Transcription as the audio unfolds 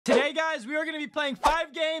guys, we are going to be playing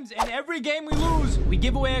 5 games, and every game we lose, we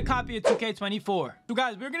give away a copy of 2K24. So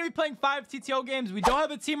guys, we're going to be playing 5 TTO games. We don't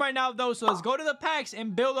have a team right now though, so let's go to the packs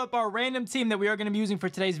and build up our random team that we are going to be using for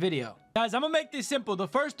today's video. Guys, I'm going to make this simple. The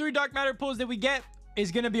first 3 dark matter pulls that we get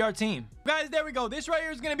is going to be our team. Guys, there we go. This right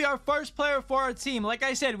here is going to be our first player for our team. Like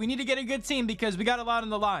I said, we need to get a good team because we got a lot on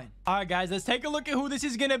the line. All right, guys, let's take a look at who this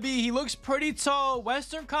is going to be. He looks pretty tall.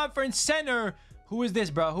 Western Conference center. Who is this,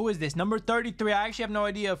 bro? Who is this? Number 33. I actually have no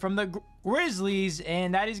idea. From the Grizzlies,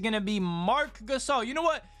 and that is going to be Marc Gasol. You know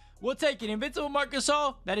what? We'll take it. Invincible Marc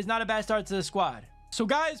Gasol. That is not a bad start to the squad. So,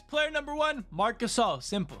 guys, player number 1, Marc Gasol.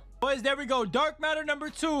 Simple. Boys, there we go. Dark matter number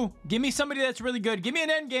 2. Give me somebody that's really good. Give me an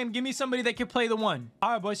end game. Give me somebody that can play the 1.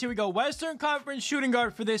 All right, boys, here we go. Western Conference shooting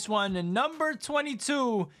guard for this one. And number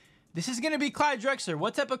 22. This is going to be Clyde Drexler.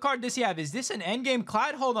 What type of card does he have? Is this an end game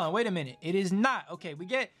Clyde? Hold on. Wait a minute. It is not. Okay, we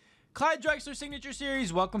get Clyde Drexler signature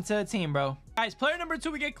series. Welcome to the team, bro. Guys, player number 2,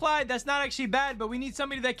 we get Clyde. That's not actually bad, but we need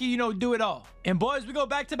somebody that can, you know, do it all. And boys, we go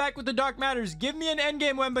back to back with the dark matters. Give me an end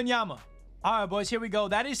game Wembanyama. All right, boys, here we go.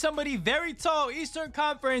 That is somebody very tall. Eastern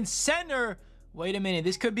Conference center. Wait a minute.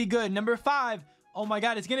 This could be good. Number 5. Oh, my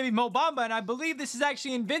God. It's going to be Mo Bamba, and I believe this is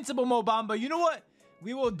actually invincible Mo Bamba. You know what?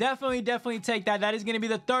 We will definitely take that. That is going to be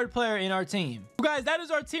the 3rd player in our team. So, guys, that is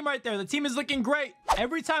our team right there. The team is looking great.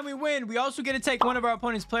 Every time we win, we also get to take one of our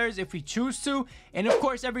opponent's players if we choose to. And, of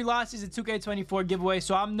course, every loss is a 2K24 giveaway,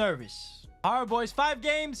 so I'm nervous. All right, boys, 5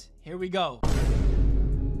 games. Here we go.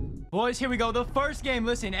 Boys, here we go. The first game.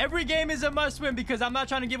 Listen, every game is a must win because I'm not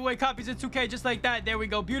trying to give away copies of 2K just like that. There we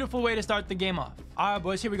go. Beautiful way to start the game off. All right,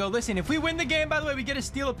 boys, here we go. Listen, if we win the game, by the way, we get to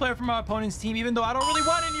steal a player from our opponent's team, even though I don't really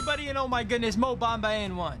want anybody. And oh my goodness, Mo Bamba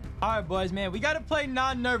in 1. All right, boys, man, we got to play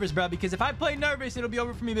non-nervous, bro, because if I play nervous, it'll be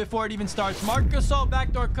over for me before it even starts. Marc Gasol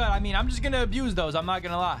backdoor cut. I mean, I'm just going to abuse those. I'm not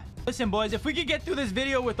going to lie. Listen, boys, if we could get through this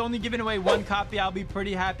video with only giving away 1 copy, I'll be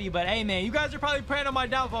pretty happy. But, hey, man, you guys are probably praying on my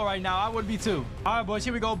downfall right now. I would be, too. All right, boys,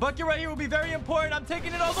 here we go. Bucket right here will be very important. I'm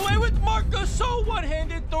taking it all the way with Marc Gasol.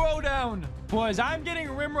 One-handed throwdown. Boys, I'm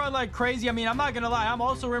getting rim run like crazy. I mean, I'm not going to lie. I'm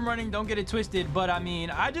also rim running. Don't get it twisted. But, I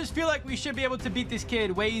mean, I just feel like we should be able to beat this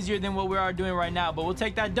kid way easier than what we are doing right now. But we'll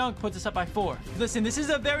take that dunk. Puts us up by 4. Listen, this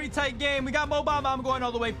is a very tight game. We got Mo Bamba. I'm going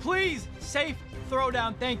all the way. Please, safe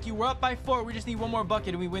throwdown. Thank you. We're up by 4. We just need 1 more bucket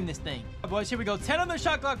and we win this thing. All right, boys, here we go. 10 on the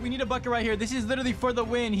shot clock. We need a bucket right here. This is literally for the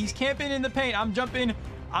win. He's camping in the paint. I'm jumping.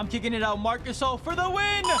 I'm kicking it out. Marc Gasol for the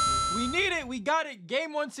win. We need it. We got it.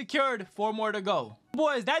 Game 1 secured. 4 more to go.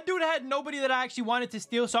 Boys, that dude had nobody that I actually wanted to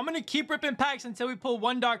steal, so I'm going to keep ripping packs until we pull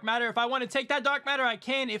 1 dark matter. If I want to take that dark matter, I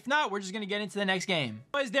can. If not, we're just going to get into the next game.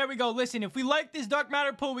 Boys, there we go. Listen, if we like this dark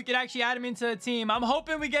matter pull, we could actually add him into the team. I'm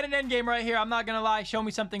hoping we get an end game right here. I'm not going to lie. Show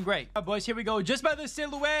me something great. All right, boys, here we go. Just by the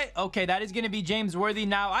silhouette. Okay, that is going to be James Worthy.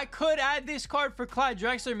 Now, I could add this card for Clyde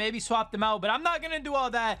Drexler, maybe swap them out, but I'm not going to do all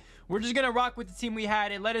that. We're just going to rock with the team we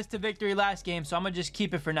had. It led us to victory last game, so I'm going to just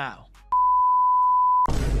keep it for now.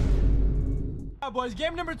 All right, boys,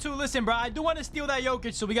 game number 2. Listen, bro, I do want to steal that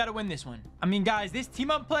Jokic, so we got to win this one. I mean, guys, this team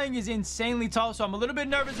I'm playing is insanely tall, so I'm a little bit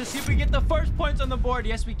nervous to see if we get the first points on the board.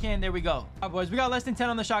 Yes, we can. There we go. All right, boys, we got less than 10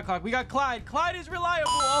 on the shot clock. We got Clyde. Clyde is reliable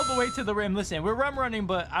all the way to the rim. Listen, we're rim running,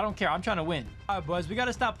 but I don't care. I'm trying to win. All right, boys, we got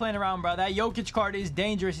to stop playing around, bro. That Jokic card is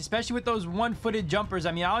dangerous, especially with those one-footed jumpers.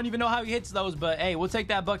 I mean, I don't even know how he hits those, but, hey, we'll take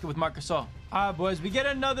that bucket with Marc Gasol. All right, boys, we get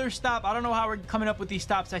another stop. I don't know how we're coming up with these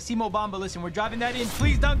stops. I see Mo Bamba. Listen, we're driving that in.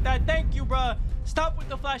 Please dunk that. Thank you, bro. Stop with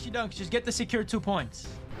the flashy dunks. Just get the secure 2 points.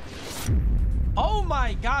 Oh,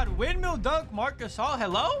 my God. Windmill dunk, Marc Gasol.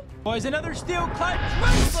 Hello? Boys, another steal. Clyde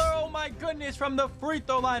Drexler. Oh, my goodness. From the free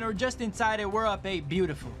throw line or just inside it. We're up 8.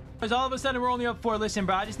 Beautiful. Boys, all of a sudden, we're only up 4. Listen,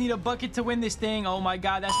 bro, I just need a bucket to win this thing. Oh, my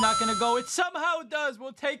God. That's not going to go. It somehow does.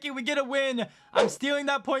 We'll take it. We get a win. I'm stealing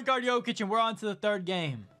that point guard Jokic, and we're on to the 3rd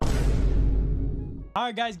game. All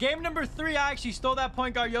right, guys, game number 3, I actually stole that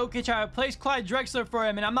point guard Jokic. I replaced Clyde Drexler for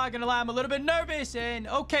him, and I'm not going to lie, I'm a little bit nervous. And,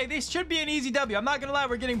 okay, this should be an easy W. I'm not going to lie,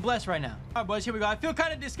 we're getting blessed right now. All right, boys, here we go. I feel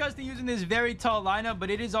kind of disgusting using this very tall lineup, but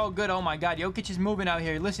it is all good. Oh, my God, Jokic is moving out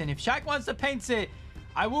here. Listen, if Shaq wants to paint it,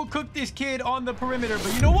 I will cook this kid on the perimeter.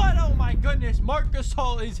 But you know what? Oh, my goodness, Marc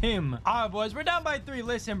Gasol is him. All right, boys, we're down by 3.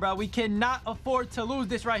 Listen, bro, we cannot afford to lose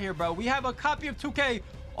this right here, bro. We have a copy of 2K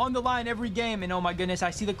on the line every game, and oh my goodness, I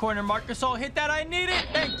see the corner. Marc Gasol hit that. I need it.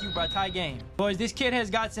 Thank you, bro. Tie game. Boys, this kid has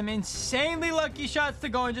got some insanely lucky shots to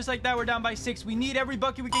go, and just like that, we're down by 6. We need every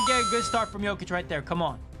bucket we can get. Good start from Jokic right there. Come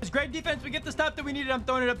on. It's great defense. We get the stop that we needed. I'm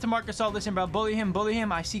throwing it up to Marc Gasol. Listen, bro, bully him, bully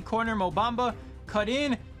him. I see corner. Mo Bamba, cut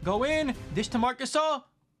in, go in, dish to Marc Gasol.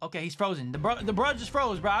 Okay, he's frozen. The bro just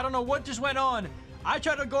froze, bro. I don't know what just went on. I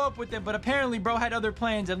tried to go up with it, but apparently bro had other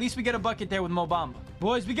plans. At least we get a bucket there with Mo Bamba.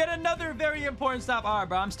 Boys, we get another very important stop. All right,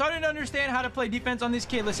 bro, I'm starting to understand how to play defense on this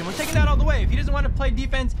kid. Listen, we're taking that all the way. If he doesn't want to play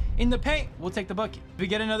defense in the paint, we'll take the bucket. We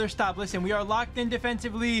get another stop. Listen, we are locked in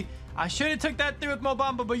defensively. I should have took that 3 with Mo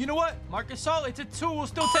Bamba, but you know what? Marcus Gasol, it's a 2. We'll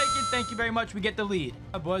still take it. Thank you very much. We get the lead.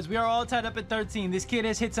 All right, boys, we are all tied up at 13. This kid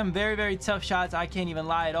has hit some very, very tough shots. I can't even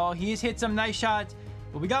lie at all. He has hit some nice shots,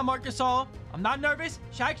 but we got Marcus Gasol. I'm not nervous.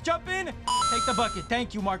 Shaq's jumping. Take the bucket.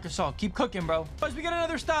 Thank you, Marcus Gasol. Keep cooking, bro. Boys, we get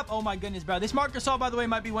another stop. Oh, my goodness, bro. This Marcus Gasol, by the way,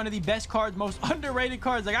 might be one of the best cards, most underrated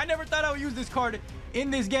cards. Like, I never thought I would use this card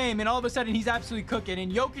in this game, and all of a sudden, he's absolutely cooking.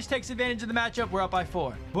 And Jokic takes advantage of the matchup. We're up by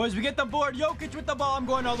 4. Boys, we get the board. Jokic with the ball. I'm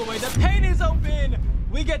going all the way. The paint is open.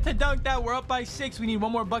 We get to dunk that. We're up by 6. We need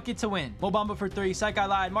one more bucket to win. Mo Bamba for 3. Psych, I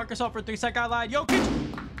lied. Marcus Gasol for 3. Psych, I lied.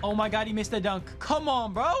 Jokic. Oh, my God. He missed the dunk. Come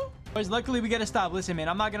on, bro. Boys, luckily we get a stop. Listen, man,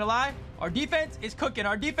 I'm not gonna lie, our defense is cooking.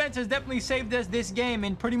 Our defense has definitely saved us this game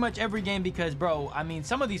and pretty much every game because, bro, I mean,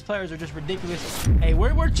 some of these players are just ridiculous. Hey,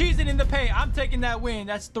 we're cheesing in the paint. I'm taking that win.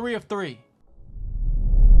 That's 3 of 3.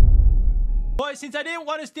 Boys, since I didn't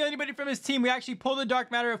want to steal anybody from his team, we actually pulled the dark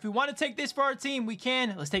matter. If we want to take this for our team, we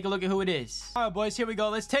can. Let's take a look at who it is. All right, boys, here we go.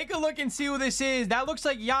 Let's take a look and see who this is. That looks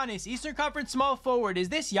like Giannis, Eastern Conference small forward. Is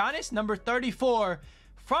this Giannis, number 34?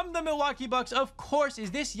 From the Milwaukee Bucks, of course. Is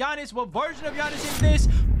this Giannis? What version of Giannis is this?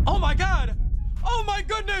 Oh my God. Oh my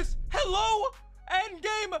goodness. Hello?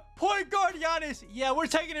 Endgame point guard Giannis. Yeah, we're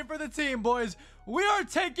taking him for the team, boys. We are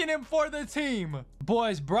taking him for the team.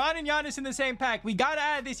 Boys, Bron and Giannis in the same pack. We got to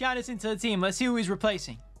add this Giannis into the team. Let's see who he's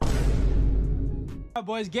replacing. All right,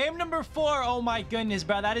 boys, game number 4. Oh my goodness,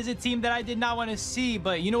 bro. That is a team that I did not want to see,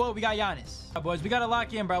 but you know what? We got Giannis. All right, boys, we got to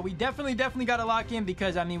lock in, bro. We definitely got to lock in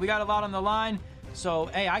because, I mean, we got a lot on the line. So,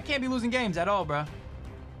 hey, I can't be losing games at all, bro.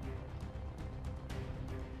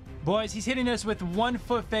 Boys, he's hitting us with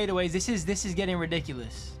 1-foot fadeaways. This is getting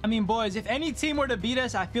ridiculous. I mean, boys, if any team were to beat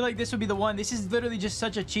us, I feel like this would be the one. This is literally just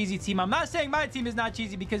such a cheesy team. I'm not saying my team is not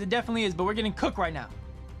cheesy because it definitely is, but we're getting cooked right now.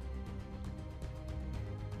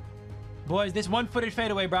 Boys, this 1-footed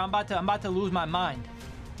fadeaway, bro. I'm about to lose my mind.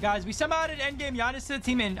 Guys, we somehow added endgame Giannis to the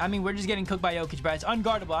team, and I mean, we're just getting cooked by Jokic, bro. It's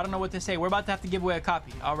unguardable. I don't know what to say. We're about to have to give away a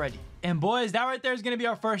copy already. And boys, that right there is going to be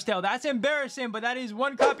our first L. That's embarrassing, but that is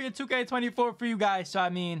 1 copy of 2K24 for you guys. So, I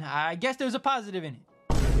mean, I guess there's a positive in it.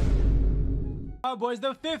 All right, boys,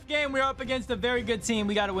 the 5th game, we're up against a very good team.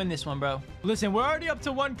 We got to win this one, bro. Listen, we're already up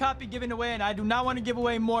to 1 copy given away, and I do not want to give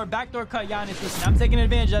away more. Backdoor cut Giannis. Listen, I'm taking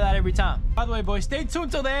advantage of that every time. By the way, boys, stay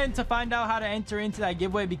tuned till the end to find out how to enter into that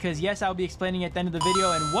giveaway because, yes, I'll be explaining at the end of the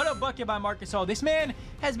video. And what a bucket by Marcus Gasol. This man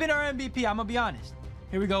has been our MVP. I'm going to be honest.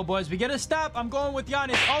 Here we go, boys. We get a stop. I'm going with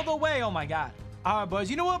Giannis all the way. Oh, my God. All right, boys.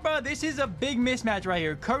 You know what, bro? This is a big mismatch right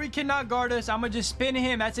here. Curry cannot guard us. I'm going to just spin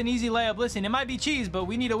him. That's an easy layup. Listen, it might be cheese, but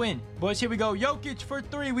we need a win. Boys, here we go. Jokic for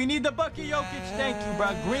 3. We need the bucket, Jokic. Thank you,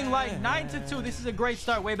 bro. Green light, 9-2. This is a great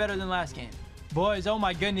start. Way better than last game. Boys, oh,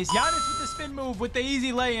 my goodness. Giannis with the spin move, with the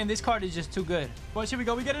easy lay-in. This card is just too good. Boys, here we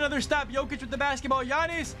go. We get another stop. Jokic with the basketball.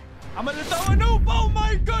 Giannis. I'm going to throw a noob. Oh,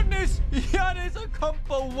 my goodness. Giannis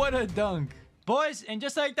Acumpo. What a dunk. Boys, and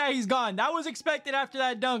just like that, he's gone. That was expected after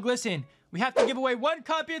that dunk. Listen, we have to give away 1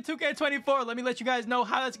 copy of 2K24. Let me let you guys know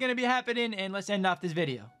how that's going to be happening, and let's end off this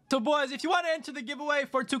video. So, boys, if you want to enter the giveaway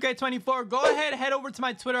for 2K24, go ahead, head over to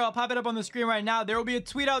my Twitter. I'll pop it up on the screen right now. There will be a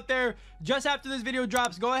tweet out there just after this video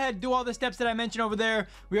drops. Go ahead, do all the steps that I mentioned over there.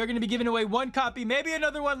 We are going to be giving away 1 copy, maybe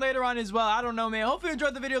another one later on as well. I don't know, man. Hopefully you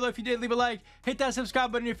enjoyed the video. If you did, leave a like. Hit that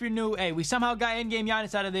subscribe button if you're new. Hey, we somehow got endgame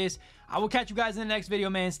Giannis out of this. I will catch you guys in the next video,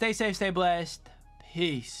 man. Stay safe, stay blessed.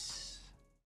 Peace.